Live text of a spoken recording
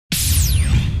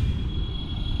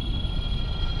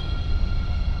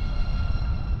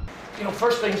you know,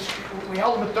 first things, we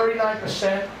held them at 39%,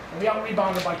 and we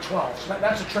out-rebounded by 12, so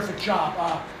that's a terrific job.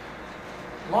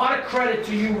 A lot of credit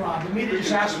to you, Rob. The media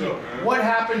just asked me, what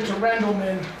happened to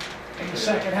Rendleman in the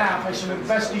second half? I said, the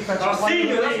best defensive player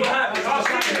in the league. That's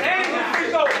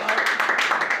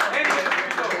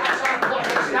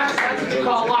what you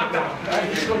call lockdown, right?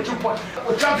 You scored 2 points.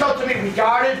 What jumped out to me, we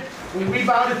guarded, we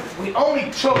rebounded, we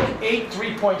only took 8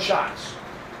 3-point shots.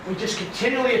 We just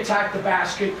continually attacked the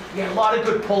basket. We had a lot of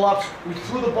good pull-ups. We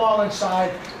threw the ball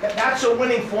inside. That's a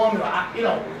winning formula. You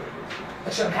know, I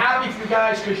said, I'm happy for you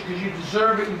guys because you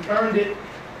deserve it, you've earned it.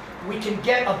 We can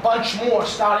get a bunch more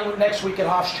starting with next week at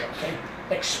Hofstra, okay?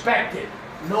 Expect it.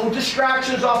 No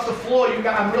distractions off the floor. You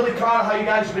guys, I'm really proud of how you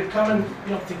guys have been coming,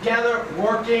 you know, together,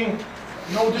 working.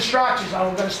 No distractions. Now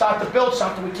we're going to start to build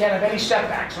something. We can't have any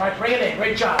setbacks. All right, bring it in.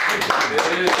 Great job. Great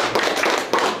job.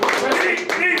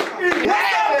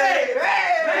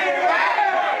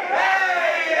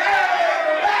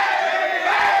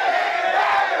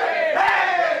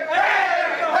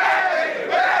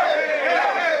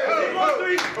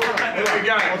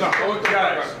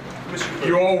 Guys,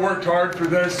 you all worked hard for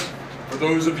this. For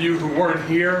those of you who weren't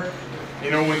here,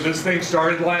 you know, when this thing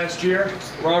started last year,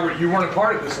 Robert, you weren't a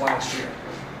part of this last year.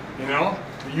 You know,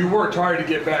 you worked hard to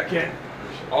get back in.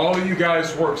 All of you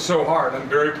guys worked so hard. I'm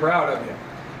very proud of you.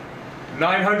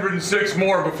 906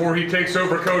 more before he takes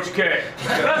over Coach K.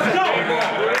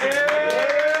 Let's go!